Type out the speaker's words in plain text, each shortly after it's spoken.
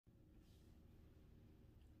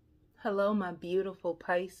Hello, my beautiful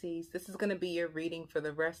Pisces. This is going to be your reading for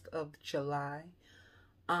the rest of July.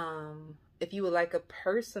 If you would like a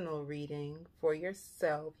personal reading for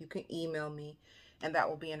yourself, you can email me and that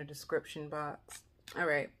will be in the description box. All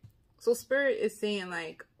right. So Spirit is saying,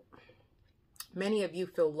 like, many of you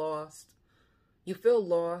feel lost. You feel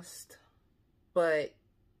lost, but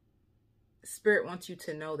Spirit wants you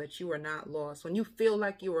to know that you are not lost. When you feel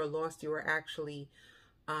like you are lost, you are actually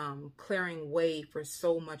clearing way for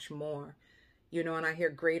so much more, you know. And I hear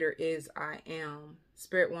greater is I am.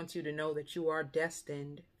 Spirit wants you to know that you are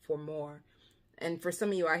destined for more. And for some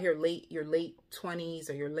of you, I hear your late 20s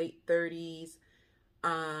or your late 30s.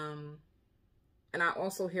 And I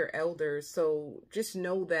also hear elders. So just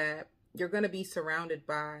know that you're going to be surrounded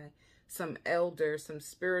by some elders, some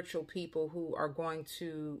spiritual people who are going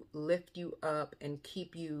to lift you up and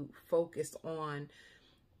keep you focused on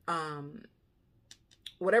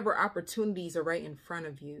whatever opportunities are right in front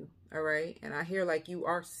of you. All right. And I hear like you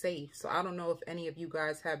are safe. So I don't know if any of you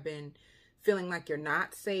guys have been feeling like you're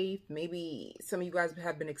not safe. Maybe some of you guys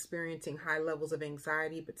have been experiencing high levels of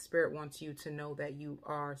anxiety, but Spirit wants you to know that you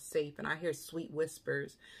are safe. And I hear sweet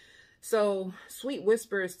whispers. So sweet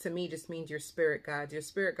whispers to me just means your spirit guides. Your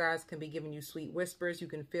spirit guides can be giving you sweet whispers. You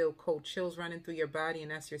can feel cold chills running through your body,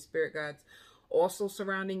 and that's your spirit guides also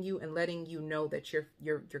surrounding you and letting you know that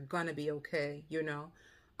you're gonna be okay, you know.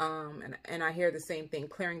 And I hear the same thing,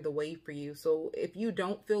 clearing the way for you. So if you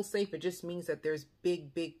don't feel safe, it just means that there's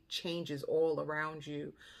big changes all around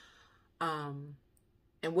you. And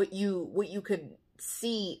what you could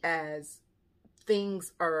see as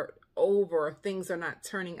things are over, or things are not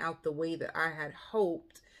turning out the way that I had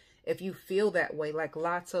hoped. If you feel that way, like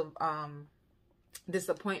lots of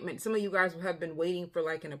disappointment. Some of you guys have been waiting for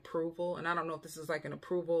like an approval, and I don't know if this is like an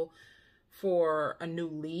approval for a new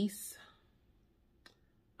lease.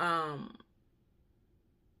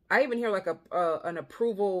 I even hear like an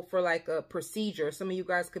approval for like a procedure. Some of you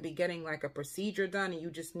guys could be getting like a procedure done and you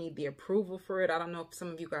just need the approval for it. I don't know if some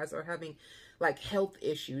of you guys are having like health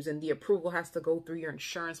issues and the approval has to go through your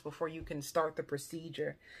insurance before you can start the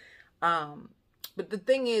procedure. But the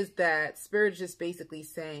thing is that Spirit is just basically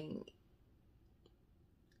saying,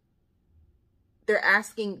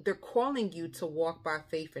 they're calling you to walk by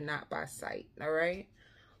faith and not by sight. All right.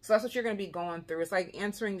 So that's what you're going to be going through. It's like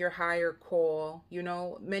answering your higher call. You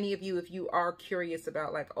know, many of you, if you are curious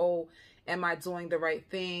about like, oh, am I doing the right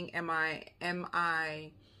thing? Am I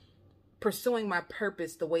pursuing my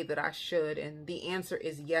purpose the way that I should? And the answer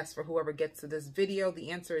is yes for whoever gets to this video. The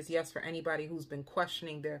answer is yes for anybody who's been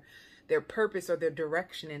questioning their purpose or their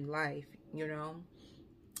direction in life, you know.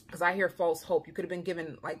 Because I hear false hope. You could have been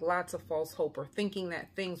given like lots of false hope, or thinking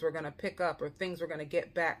that things were going to pick up or things were going to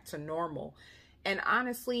get back to normal. And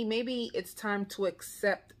honestly, maybe it's time to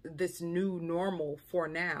accept this new normal for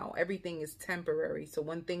now. Everything is temporary. So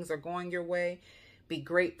when things are going your way, be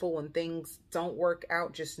grateful. When things don't work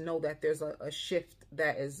out, just know that there's a shift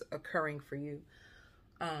that is occurring for you.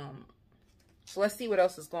 So let's see what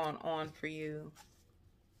else is going on for you.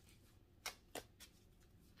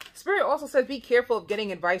 Spirit also says, be careful of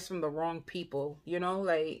getting advice from the wrong people. You know,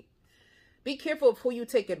 like, be careful of who you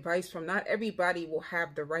take advice from. Not everybody will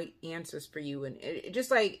have the right answers for you. And it just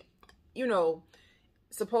like, you know,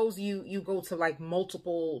 suppose you go to like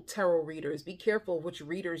multiple tarot readers. Be careful of which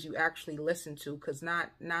readers you actually listen to, because not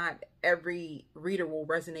every reader will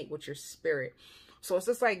resonate with your spirit. So it's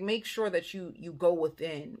just like, make sure that you go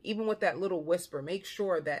within. Even with that little whisper, make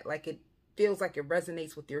sure that like it feels like it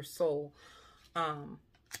resonates with your soul.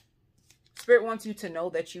 Spirit wants you to know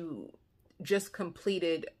that you just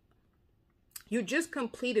completed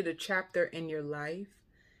a chapter in your life.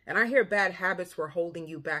 And I hear bad habits were holding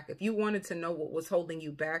you back. If you wanted to know what was holding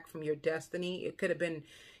you back from your destiny, it could have been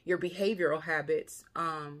your behavioral habits,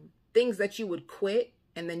 things that you would quit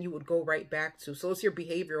and then you would go right back to. So it's your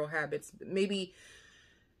behavioral habits. Maybe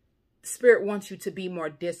Spirit wants you to be more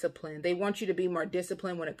disciplined. They want you to be more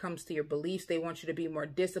disciplined when it comes to your beliefs. They want you to be more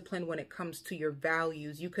disciplined when it comes to your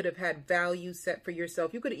values. You could have had values set for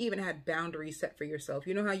yourself. You could have even had boundaries set for yourself.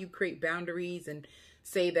 You know how you create boundaries and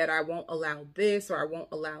say that I won't allow this or I won't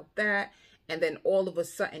allow that. And then all of a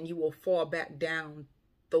sudden you will fall back down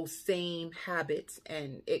those same habits,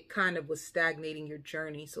 and it kind of was stagnating your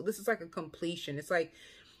journey. So this is like a completion. It's like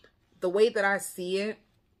the way that I see it.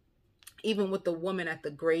 Even with the woman at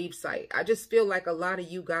the gravesite, I just feel like a lot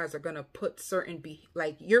of you guys are going to put certain,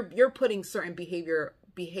 you're putting certain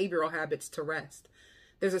behavioral habits to rest.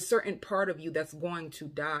 There's a certain part of you that's going to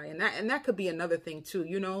die. And that could be another thing too.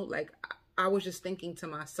 You know, like I was just thinking to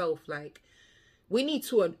myself, like, we need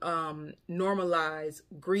to normalize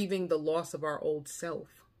grieving the loss of our old self.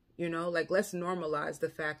 You know, like, let's normalize the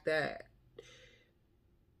fact that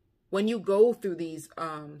when you go through these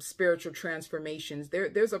spiritual transformations,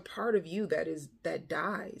 there's a part of you that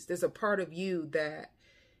dies. There's a part of you that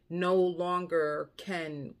no longer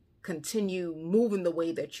can continue moving the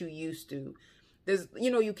way that you used to. There's,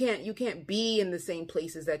 you know, you can't be in the same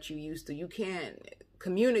places that you used to. You can't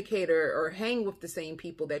communicate or hang with the same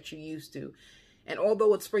people that you used to. And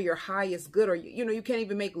although it's for your highest good, or, you know, you can't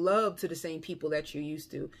even make love to the same people that you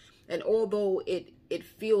used to. And although it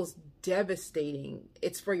feels devastating,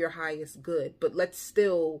 it's for your highest good. But let's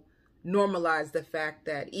still normalize the fact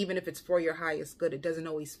that even if it's for your highest good, it doesn't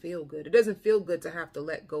always feel good. It doesn't feel good to have to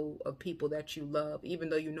let go of people that you love, even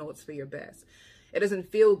though you know it's for your best. It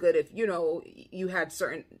doesn't feel good if, you know, you had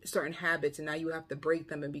certain habits and now you have to break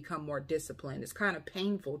them and become more disciplined. It's kind of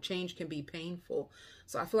painful. Change can be painful.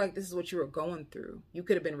 So I feel like this is what you were going through. You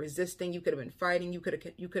could have been resisting. You could have been fighting. You could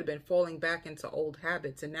have been falling back into old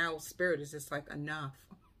habits. And now Spirit is just like, enough.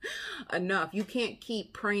 Enough. You can't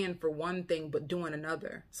keep praying for one thing but doing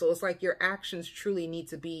another. So it's like your actions truly need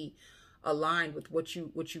to be aligned with what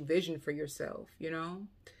you vision for yourself, you know?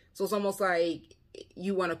 So it's almost like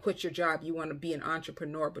you want to quit your job, you want to be an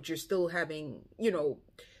entrepreneur, but you're still having, you know,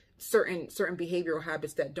 certain behavioral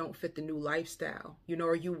habits that don't fit the new lifestyle, you know,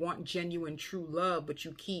 or you want genuine true love, but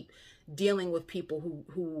you keep dealing with people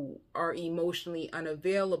who are emotionally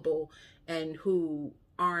unavailable and who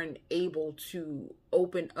aren't able to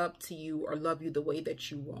open up to you or love you the way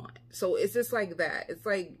that you want. So it's just like that. It's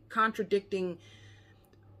like contradicting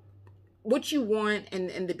what you want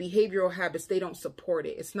and the behavioral habits, they don't support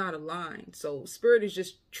it. It's not aligned. So Spirit is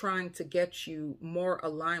just trying to get you more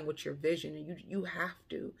aligned with your vision, and you have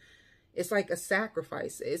to. It's like a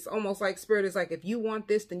sacrifice. It's almost like Spirit is like, if you want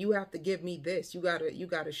this, then you have to give me this. You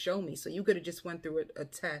gotta show me. So you could have just went through a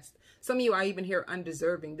test. Some of you, I even hear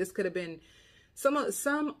undeserving. This could have been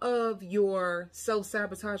some of your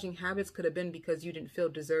self-sabotaging habits could have been because you didn't feel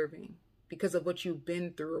deserving. Because of what you've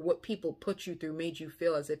been through or what people put you through made you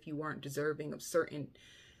feel as if you weren't deserving of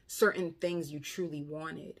certain things you truly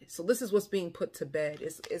wanted. So this is what's being put to bed.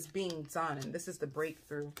 It's being done. And this is the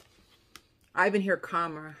breakthrough. I even hear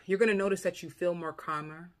calmer. You're going to notice that you feel more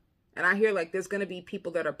calmer. And I hear like there's going to be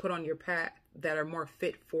people that are put on your path that are more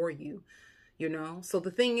fit for you, you know? So the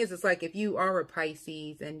thing is, it's like if you are a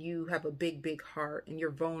Pisces and you have a big heart and you're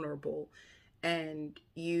vulnerable, and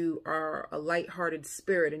you are a lighthearted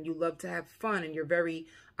spirit and you love to have fun and you're very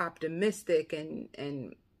optimistic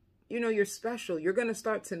and you know, you're special, you're going to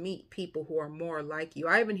start to meet people who are more like you.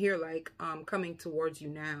 I even hear like coming towards you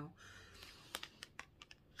now.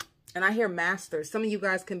 And I hear masters. Some of you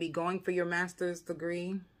guys can be going for your master's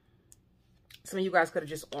degree. Some of you guys could have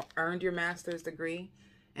just earned your master's degree.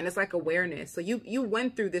 And it's like awareness. So you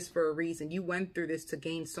went through this for a reason. You went through this to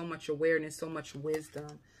gain so much awareness, so much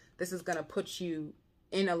wisdom. This is going to put you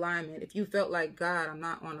in alignment. If you felt like, God, I'm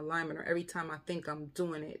not on alignment, or every time I think I'm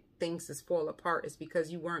doing it, things just fall apart, it's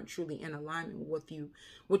because you weren't truly in alignment with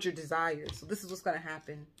your desires. So this is what's going to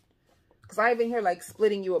happen. Because I even hear like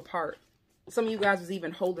splitting you apart. Some of you guys was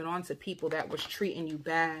even holding on to people that was treating you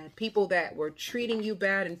bad. People that were treating you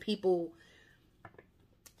bad, and people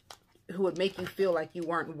who would make you feel like you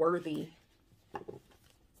weren't worthy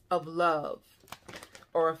of love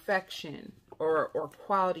or affection or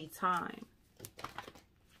quality time.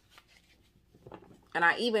 And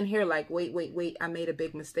I even hear like, wait, I made a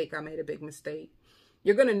big mistake.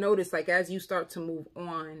 You're going to notice, like, as you start to move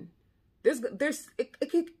on,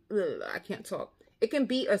 I can't talk. It can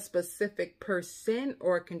be a specific person,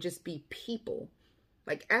 or it can just be people.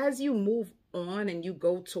 Like, as you move on and you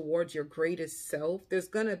go towards your greatest self, there's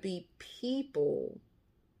going to be people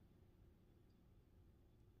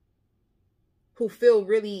who feel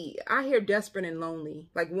really, I hear desperate and lonely,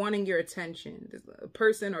 like wanting your attention. There's a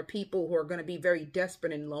person or people who are going to be very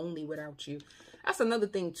desperate and lonely without you. That's another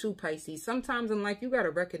thing too, Pisces. Sometimes in life, you got to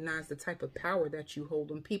recognize the type of power that you hold.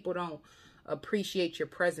 When people don't appreciate your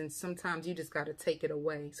presence, sometimes you just got to take it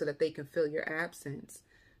away so that they can feel your absence.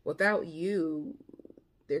 Without you,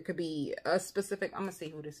 there could be a specific, I'm going to see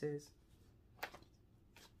who this is.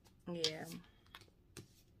 Yeah.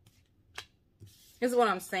 This is what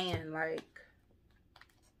I'm saying. Like,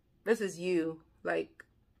 this is you. Like,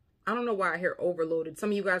 I don't know why I hear overloaded.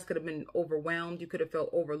 Some of you guys could have been overwhelmed. You could have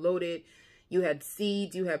felt overloaded. You had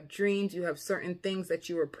seeds, you have dreams, you have certain things that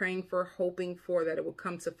you were praying for, hoping for, that it would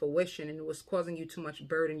come to fruition, and it was causing you too much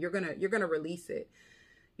burden. You're gonna release it,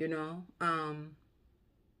 you know.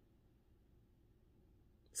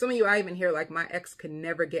 Some of you, I even hear like, my ex could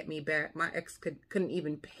never get me back. My ex couldn't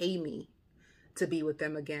even pay me to be with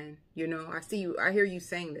them again. You know, I see you, I hear you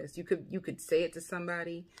saying this. You could say it to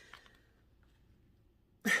somebody.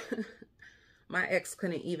 My ex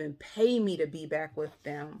couldn't even pay me to be back with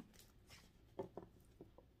them.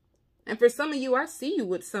 And for some of you, I see you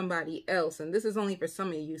with somebody else. And this is only for some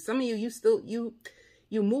of you. Some of you,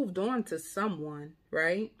 you moved on to someone,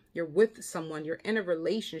 right? You're with someone. You're in a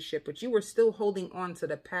relationship, but you were still holding on to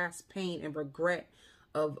the past pain and regret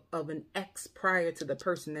of an ex prior to the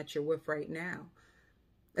person that you're with right now.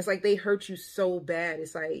 It's like they hurt you so bad.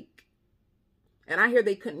 It's like, and I hear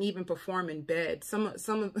they couldn't even perform in bed. Some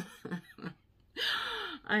of,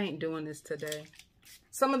 I ain't doing this today.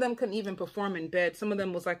 Some of them couldn't even perform in bed. Some of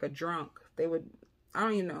them was like a drunk. They would, I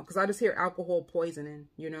don't even know, because I just hear alcohol poisoning,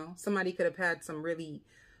 you know. Somebody could have had some really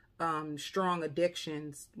strong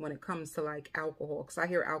addictions when it comes to like alcohol, because I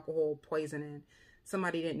hear alcohol poisoning.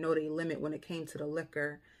 Somebody didn't know their limit when it came to the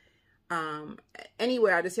liquor.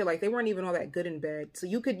 Anyway, I just hear like they weren't even all that good in bed. So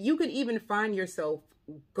you could even find yourself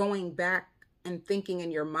going back and thinking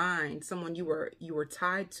in your mind someone you were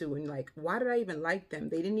tied to, and like, why did I even like them?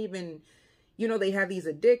 They didn't even, you know, they have these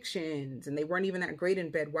addictions and they weren't even that great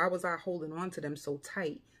in bed. Why was I holding on to them so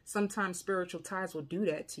tight? Sometimes spiritual ties will do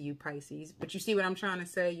that to you, Pisces. But you see what I'm trying to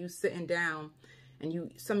say? You sitting down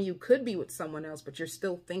and some of you could be with someone else, but you're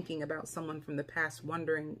still thinking about someone from the past,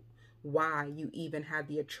 wondering why you even had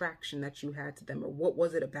the attraction that you had to them, or what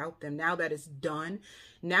was it about them. Now that it's done,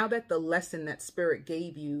 now that the lesson that spirit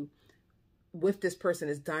gave you with this person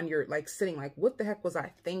is done, you're like sitting like, what the heck was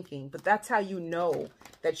I thinking? But that's how you know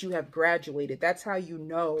that you have graduated. That's how you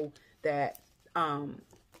know that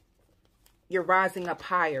you're rising up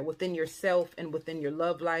higher within yourself and within your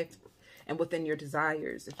love life and within your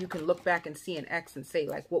desires. If you can look back and see an ex and say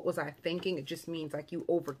like, what was I thinking? It just means like you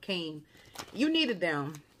overcame. You needed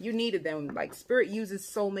them. You needed them. Like spirit uses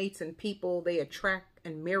soulmates and people. They attract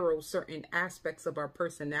and mirror certain aspects of our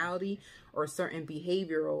personality or certain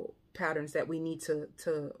behavioral patterns that we need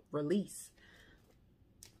to release.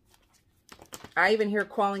 I even hear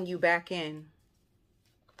calling you back in.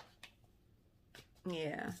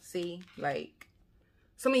 Yeah, see, like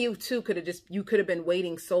some of you too you could have been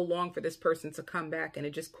waiting so long for this person to come back, and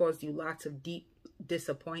it just caused you lots of deep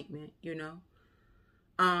disappointment, you know.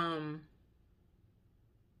 I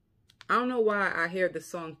don't know why I hear the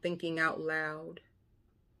song Thinking Out Loud.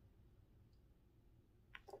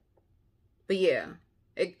 But yeah,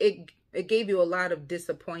 it gave you a lot of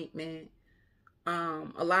disappointment,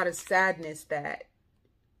 a lot of sadness that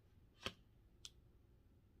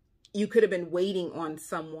you could have been waiting on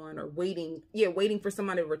someone, or waiting for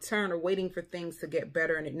someone to return, or waiting for things to get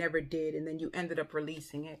better, and it never did, and then you ended up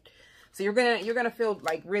releasing it. So you're gonna feel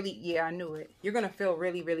like really, yeah, I knew it. You're gonna feel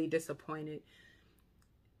really, really disappointed.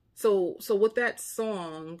 So with that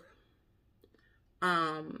song,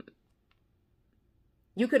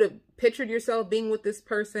 you could have pictured yourself being with this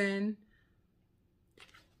person.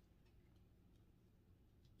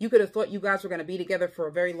 You could have thought you guys were going to be together for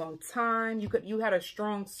a very long time. You had a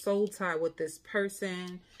strong soul tie with this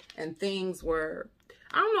person, and things were,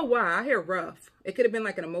 I don't know why, I hear rough. It could have been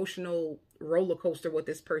like an emotional roller coaster with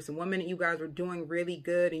this person. One minute you guys were doing really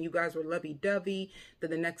good and you guys were lovey-dovey, then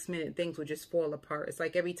the next minute things would just fall apart. It's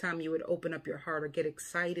like every time you would open up your heart or get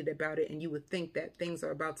excited about it and you would think that things are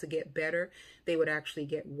about to get better, they would actually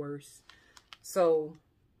get worse. So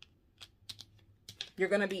you're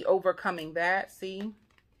going to be overcoming that, see?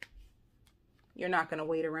 You're not going to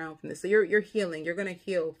wait around from this. So you're healing. You're going to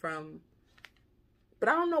heal from, but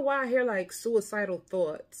I don't know why I hear like suicidal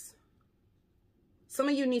thoughts. Some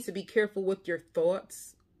of you need to be careful with your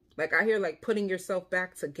thoughts. Like I hear like putting yourself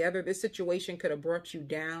back together. This situation could have brought you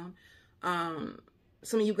down.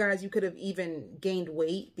 Some of you guys, you could have even gained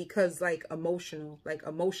weight because like emotional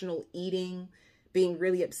eating, being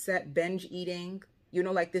really upset, binge eating. You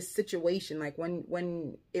know, like this situation, like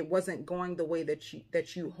when it wasn't going the way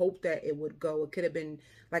that you hoped that it would go, it could have been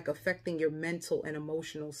like affecting your mental and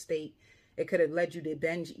emotional state. It could have led you to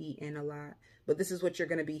binge eating a lot. But this is what you're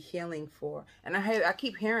going to be healing for. And I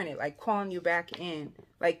keep hearing it, like calling you back in.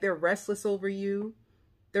 Like they're restless over you.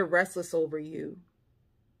 They're restless over you.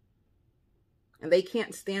 And they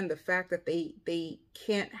can't stand the fact that they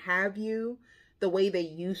can't have you the way they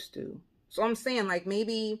used to. So I'm saying like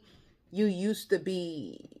maybe you used to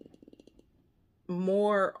be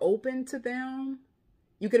more open to them.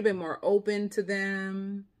 You could have been more open to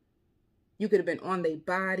them. You could have been on their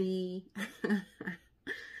body.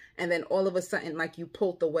 And then all of a sudden, like you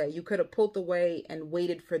pulled away. You could have pulled away and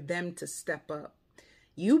waited for them to step up.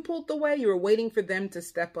 You pulled away. You were waiting for them to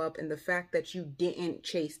step up. And the fact that you didn't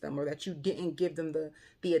chase them, or that you didn't give them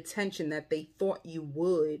the attention that they thought you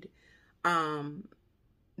would.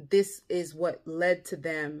 This is what led to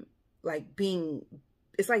them like being,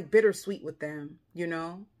 it's like bittersweet with them, you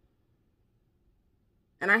know?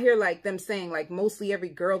 And I hear like them saying like mostly every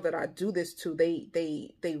girl that I do this to,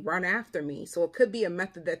 they run after me. So it could be a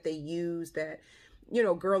method that they use that, you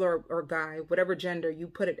know, girl or guy, whatever gender, you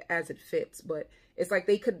put it as it fits. But it's like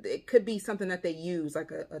it could be something that they use,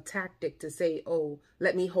 like a tactic to say, oh,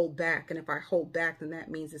 let me hold back. And if I hold back, then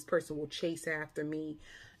that means this person will chase after me.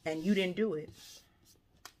 And you didn't do it.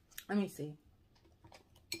 Let me see.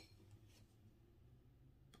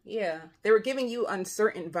 Yeah, they were giving you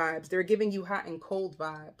uncertain vibes. They were giving you hot and cold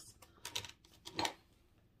vibes.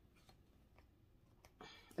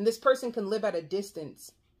 And this person can live at a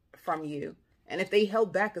distance from you. And if they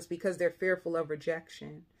held back, it's because they're fearful of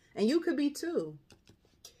rejection. And you could be too.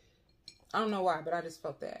 I don't know why, but I just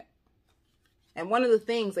felt that. And one of the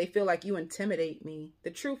things, they feel like you intimidate me. The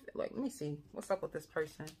truth, like, let me see. What's up with this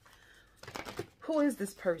person? Who is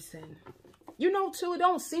this person? You know, too, it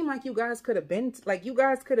don't seem like you guys could have been, like, you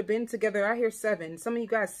guys could have been together. I hear 7. Some of you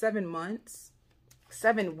guys, 7 months,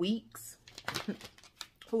 7 weeks.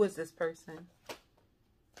 Who is this person?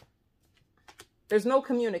 There's no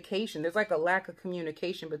communication. There's like a lack of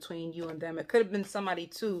communication between you and them. It could have been somebody,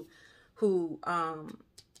 too, who,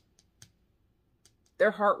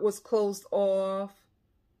 their heart was closed off.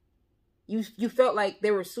 You felt like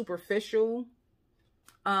they were superficial.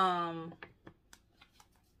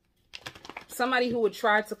 Somebody who would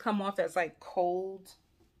try to come off as like cold.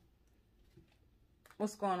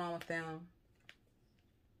 What's going on with them?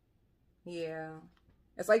 Yeah.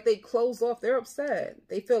 It's like they closed off. They're upset.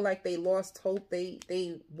 They feel like they lost hope. They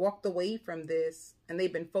walked away from this and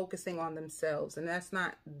they've been focusing on themselves. And that's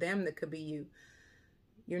not them. That could be you.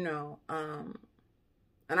 You know,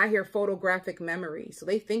 and I hear photographic memory. So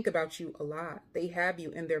they think about you a lot. They have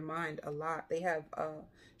you in their mind a lot. They have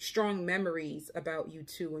strong memories about you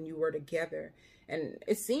too when you were together. And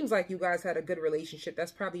it seems like you guys had a good relationship.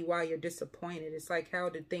 That's probably why you're disappointed. It's like, how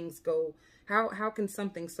did things go? How can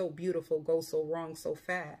something so beautiful go so wrong so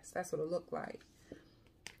fast? That's what it looked like.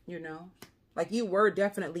 You know? Like you were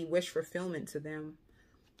definitely wish fulfillment to them.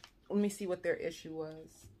 Let me see what their issue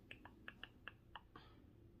was.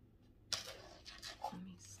 Let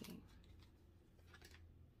me see.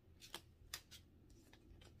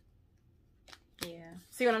 Yeah.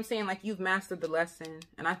 See what I'm saying? Like you've mastered the lesson.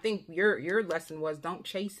 And I think your lesson was don't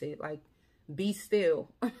chase it. Like be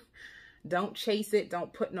still. Don't chase it.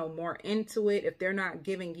 Don't put no more into it. If they're not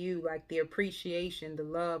giving you like the appreciation, the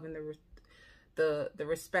love, and the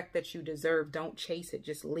respect that you deserve, don't chase it.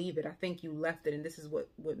 Just leave it. I think you left it. And this is what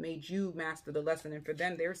made you master the lesson. And for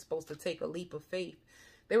them, they're supposed to take a leap of faith.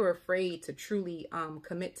 They were afraid to truly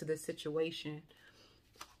commit to this situation.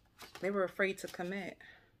 They were afraid to commit.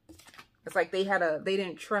 It's like they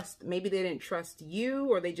didn't trust, maybe they didn't trust you,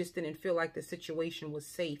 or they just didn't feel like the situation was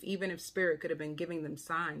safe. Even if spirit could have been giving them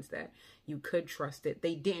signs that you could trust it,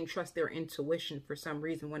 they didn't trust their intuition for some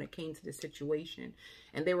reason when it came to the situation.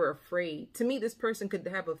 And they were afraid. To me, this person could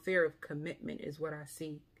have a fear of commitment is what I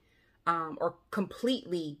see. Or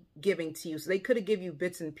completely giving to you. So they could have given you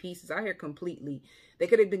bits and pieces. I hear completely. They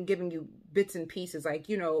could have been giving you bits and pieces. Like,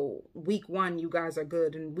 you know, week 1, you guys are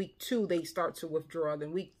good. And week 2, they start to withdraw.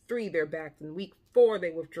 Then week 3, they're back. Then week 4, they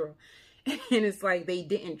withdraw. And it's like they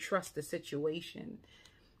didn't trust the situation.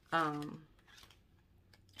 Let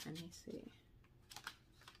me see.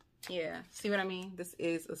 Yeah. See what I mean? This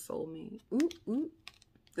is a soulmate. Ooh, ooh.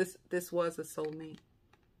 This was a soulmate.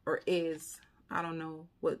 Or is. I don't know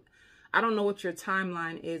what your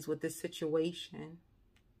timeline is with this situation.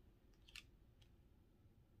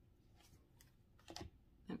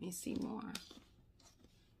 Let me see more.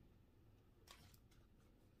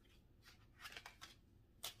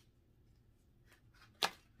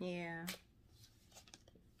 Yeah.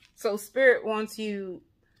 So spirit wants you.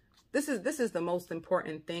 This is the most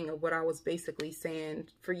important thing of what I was basically saying.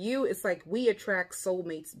 For you, it's like we attract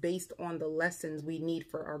soulmates based on the lessons we need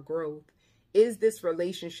for our growth. Is this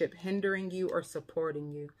relationship hindering you or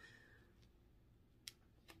supporting you?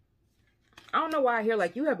 I don't know why I hear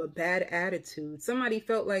like you have a bad attitude. Somebody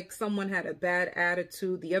felt like someone had a bad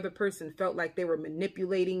attitude. The other person felt like they were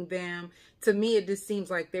manipulating them. To me, it just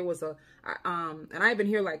seems like there was and I even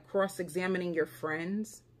hear like cross-examining your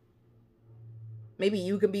friends. Maybe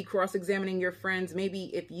you could be cross-examining your friends.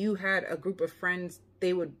 Maybe if you had a group of friends,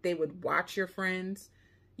 they would watch your friends.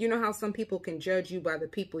 You know how some people can judge you by the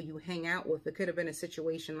people you hang out with. It could have been a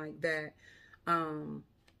situation like that.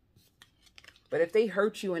 But if they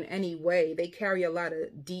hurt you in any way, they carry a lot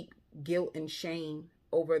of deep guilt and shame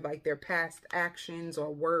over like their past actions or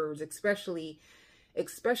words, especially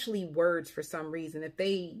words for some reason. If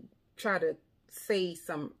they try to say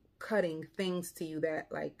some cutting things to you that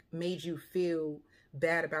like made you feel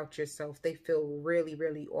bad about yourself. They feel really,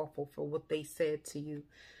 really awful for what they said to you.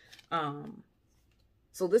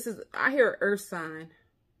 So this is, I hear an earth sign.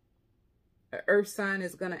 An earth sign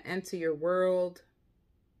is going to enter your world.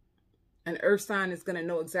 An earth sign is going to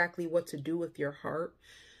know exactly what to do with your heart.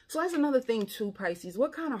 So that's another thing too, Pisces.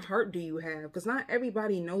 What kind of heart do you have? Because not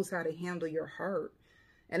everybody knows how to handle your heart.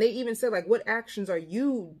 And they even said, like, what actions are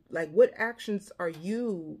you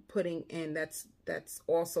putting in that's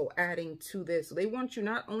also adding to this? So they want you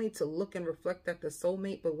not only to look and reflect at the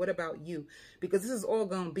soulmate, but what about you? Because this is all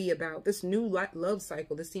going to be about this new love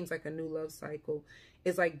cycle. This seems like a new love cycle.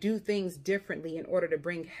 Is like, do things differently in order to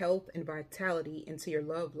bring health and vitality into your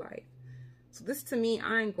love life. So this, to me,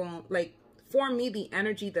 I ain't going, like, for me, the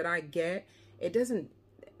energy that I get, it doesn't,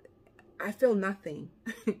 I feel nothing.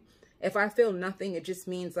 If I feel nothing, it just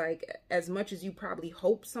means, like, as much as you probably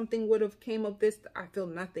hope something would have came of this, I feel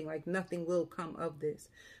nothing. Like, nothing will come of this.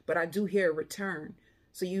 But I do hear a return.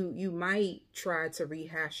 So you might try to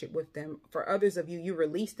rehash it with them. For others of you, you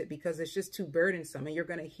released it because it's just too burdensome, and you're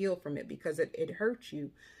going to heal from it because it hurts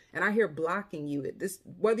you. And I hear blocking you. This,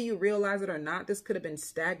 whether you realize it or not, this could have been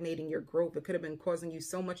stagnating your growth. It could have been causing you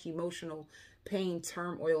so much emotional pain,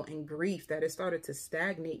 turmoil, and grief that it started to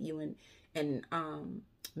stagnate you and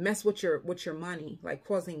mess with your money, like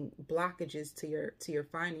causing blockages to your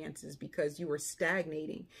finances because you were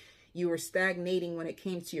stagnating. You were stagnating when it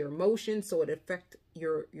came to your emotions, so it affected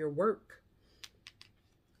your work.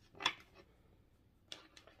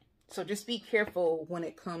 So just be careful when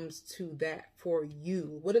it comes to that for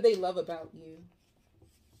you. What do they love about you?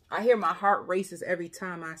 I hear my heart races every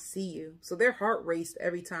time I see you. So their heart raced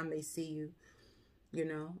every time they see you. You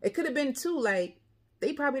know, it could have been too, like,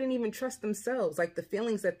 they probably didn't even trust themselves. Like, the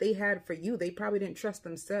feelings that they had for you, they probably didn't trust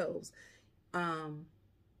themselves. But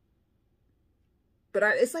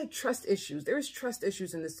it's like trust issues. There's trust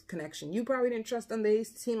issues in this connection. You probably didn't trust them. They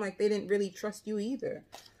seem like they didn't really trust you either.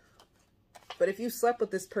 But if you slept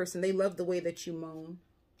with this person, they love the way that you moan.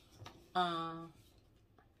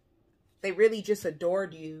 They really just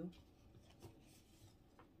adored you.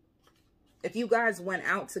 If you guys went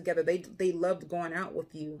out together, they loved going out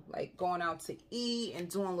with you. Like going out to eat and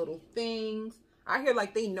doing little things. I hear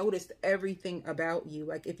like they noticed everything about you.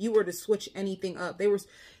 Like if you were to switch anything up, they were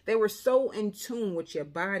so in tune with your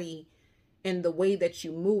body and the way that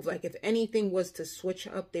you move. Like if anything was to switch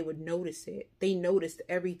up, they would notice it. They noticed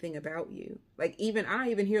everything about you. Like I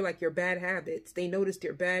even hear like your bad habits. They noticed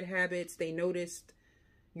your bad habits. They noticed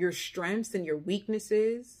your strengths and your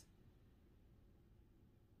weaknesses.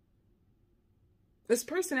 This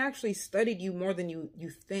person actually studied you more than you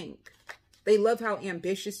think. They love how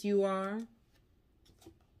ambitious you are.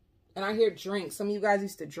 And I hear drink. Some of you guys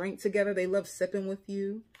used to drink together. They love sipping with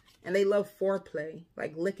you. And they love foreplay.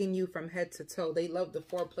 Like licking you from head to toe. They love the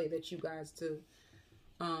foreplay that you guys do.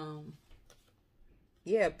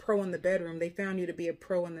 Yeah, pro in the bedroom. They found you to be a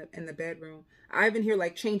pro in the bedroom. I even hear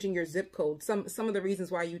like changing your zip code. Some of the reasons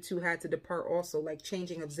why you two had to depart also, like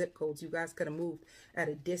changing of zip codes. You guys could have moved at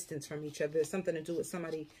a distance from each other. There's something to do with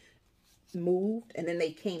somebody moved and then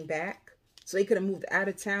they came back. So they could have moved out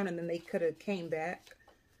of town and then they could have came back.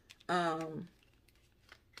 But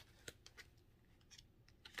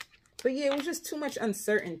yeah, it was just too much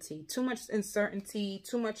uncertainty. Too much uncertainty.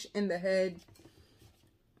 Too much in the head.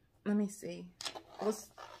 Let me see.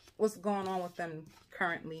 What's going on with them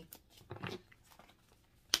currently?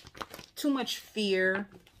 Too much fear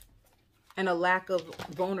and a lack of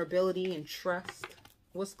vulnerability and trust.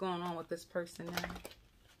 What's going on with this person now?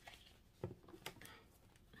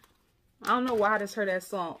 I don't know why I just heard that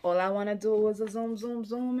song. All I want to do was a zoom, zoom,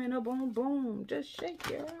 zoom, and a boom, boom. Just shake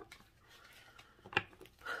it out.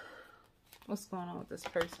 What's going on with this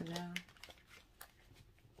person now?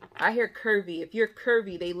 I hear curvy. If you're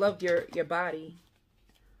curvy, they love your body.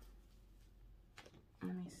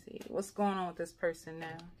 Let me see. What's going on with this person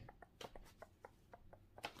now?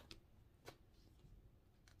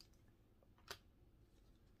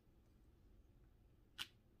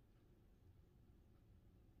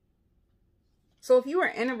 So if you are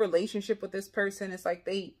in a relationship with this person, it's like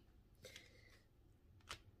they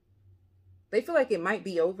feel like it might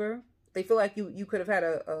be over. They feel like you could have had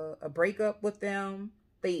a breakup with them.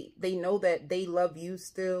 They know that they love you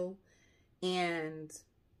still,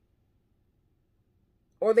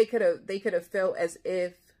 or they could have felt as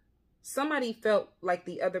if somebody felt like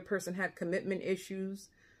the other person had commitment issues.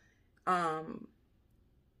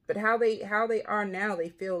 But how they are now, they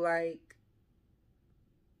feel like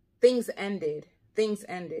things ended. Things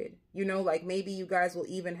ended. You know, like maybe you guys will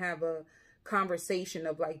even have a conversation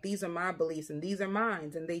of like, these are my beliefs and these are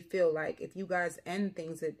mine. And they feel like if you guys end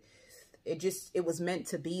things, it was meant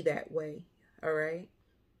to be that way. All right.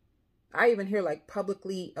 I even hear like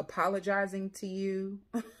publicly apologizing to you.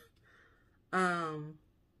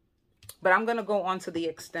 But I'm going to go on to the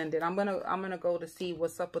extended. I'm going to go to see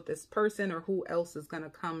what's up with this person or who else is going to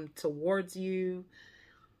come towards you.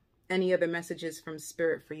 Any other messages from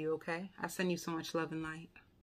spirit for you, okay? I send you so much love and light.